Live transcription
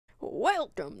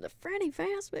Welcome to Freddy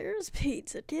Fazbear's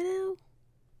Pizza, Ditto.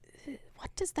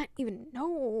 What does that even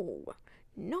know?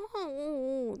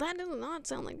 No, that does not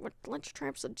sound like what Lunch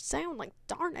Traps would sound like.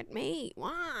 Darn it me,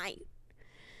 why?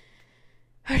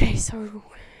 Okay, so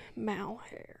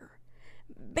Malhare,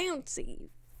 Bouncy,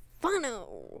 Funo.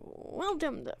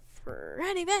 Welcome to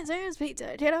Freddy Fazbear's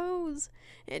Pizza, Dittos.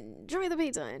 Enjoy the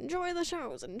pizza, enjoy the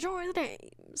shows, enjoy the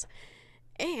games.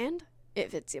 And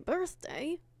if it's your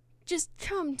birthday, just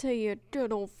come to your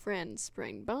good old friend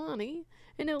Spring Bonnie,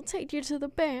 and he'll take you to the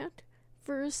back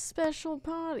for a special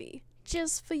party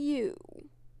just for you.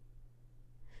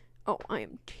 Oh, I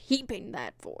am keeping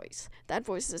that voice. That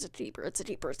voice is a keeper. It's a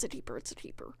keeper. It's a keeper. It's a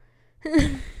keeper.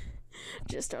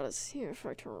 Just gotta see if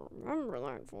I can remember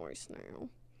that voice now.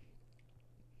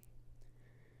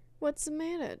 What's the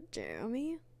matter,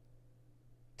 Jeremy?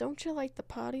 Don't you like the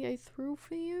party I threw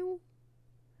for you?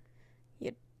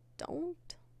 You don't?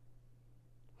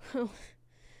 Well,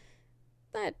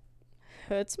 that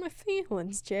hurts my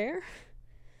feelings, Jer.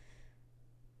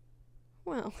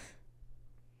 Well,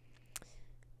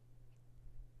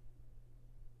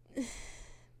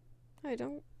 I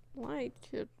don't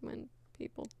like it when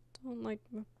people don't like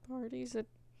my parties. It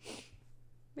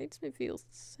makes me feel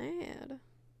sad.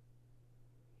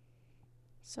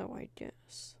 So I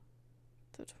guess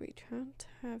that we can't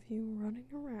have you running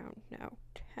around now,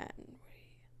 can we?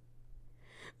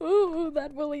 Ooh,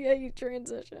 that Willie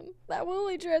transition. That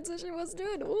Willie transition was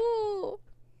good. Ooh.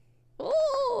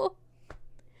 Ooh.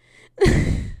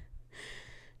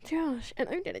 Gosh, and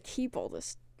I'm gonna keep all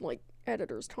this, like,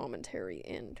 editor's commentary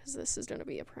in, because this is gonna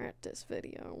be a practice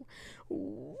video.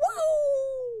 Woo!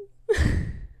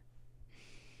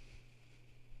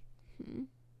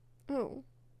 Oh.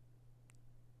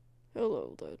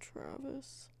 Hello there,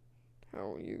 Travis.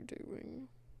 How are you doing?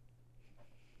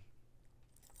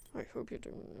 I hope you're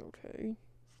doing okay.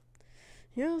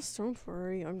 Yes, don't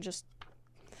worry, I'm just...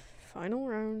 final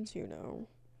rounds, you know.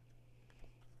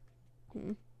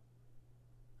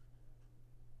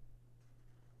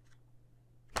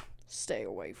 Stay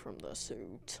away from the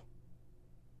suit.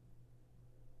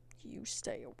 You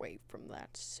stay away from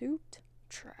that suit,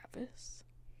 Travis.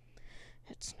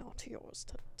 It's not yours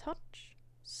to touch,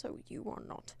 so you are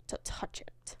not to touch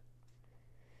it.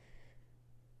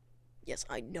 Yes,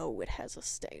 I know it has a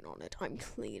stain on it. I'm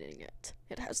cleaning it.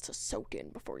 It has to soak in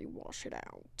before you wash it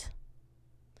out.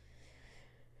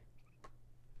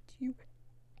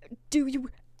 Do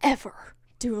you ever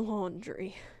do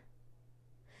laundry?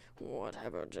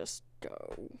 Whatever, just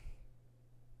go.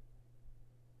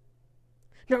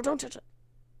 No, don't touch it.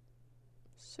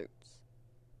 Suits.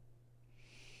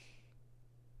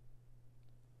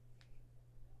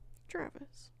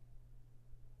 Travis.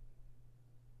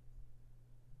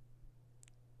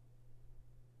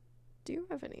 Do you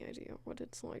have any idea what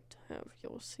it's like to have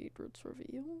your secrets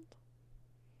revealed?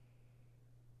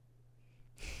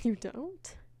 You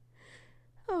don't?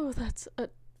 Oh, that's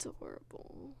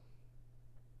adorable.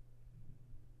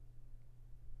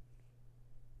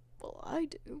 Well, I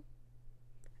do.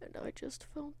 And I just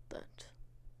felt that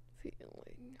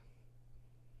feeling.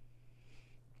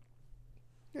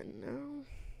 And now,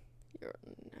 you're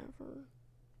never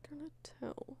gonna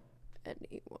tell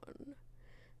anyone,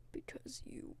 because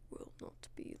you will not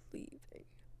be leaving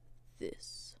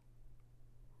this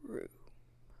room.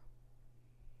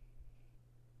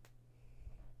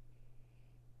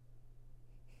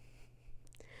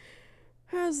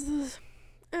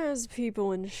 As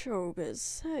people in showbiz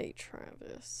say,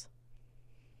 Travis,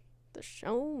 the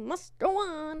show must go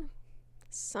on.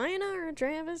 Sayonara,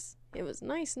 Travis. It was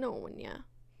nice knowing ya.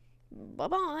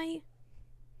 Bye-bye.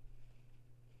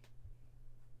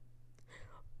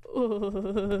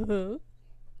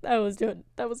 That was good.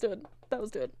 That was good. That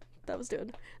was good. That was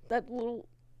good. That little...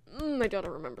 I gotta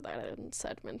remember that in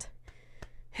segment.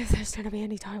 If there's gonna be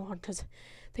any dialogue, because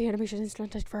the animation is gonna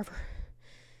take forever.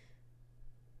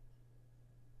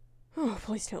 Oh,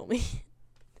 please tell me.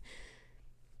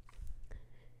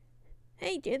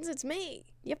 Hey kids, it's me,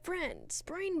 your friend,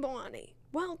 Spring Bonnie.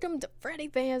 Welcome to Freddy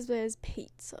Fazbear's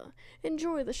Pizza.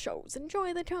 Enjoy the shows,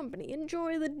 enjoy the company,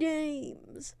 enjoy the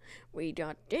games. We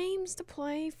got games to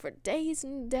play for days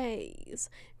and days.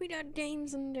 We got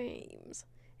games and games.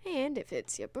 And if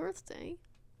it's your birthday,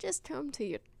 just come to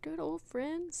your good old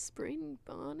friend, Spring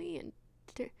Bonnie,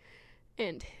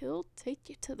 and he'll take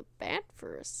you to the back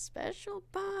for a special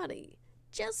party,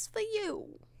 just for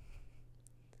you.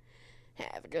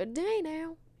 Have a good day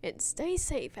now, and stay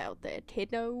safe out there,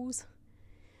 kiddos.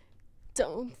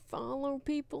 Don't follow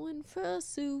people in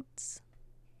fursuits.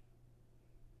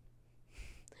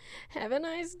 Have a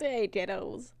nice day,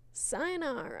 kiddos.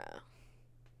 Sayonara.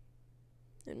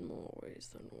 And more. days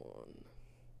than one.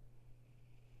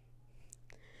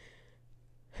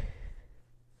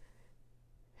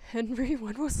 Henry,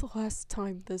 when was the last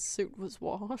time this suit was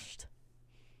washed?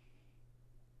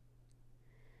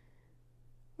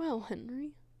 Well,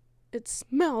 Henry, it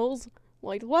smells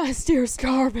like last year's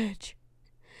garbage.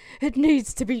 It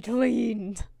needs to be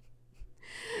cleaned.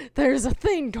 There's a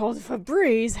thing called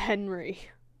Febreze, Henry.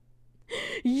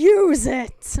 Use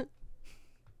it!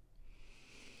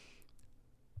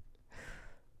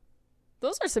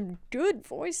 Those are some good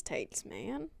voice takes,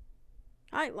 man.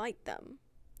 I like them.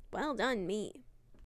 Well done, me.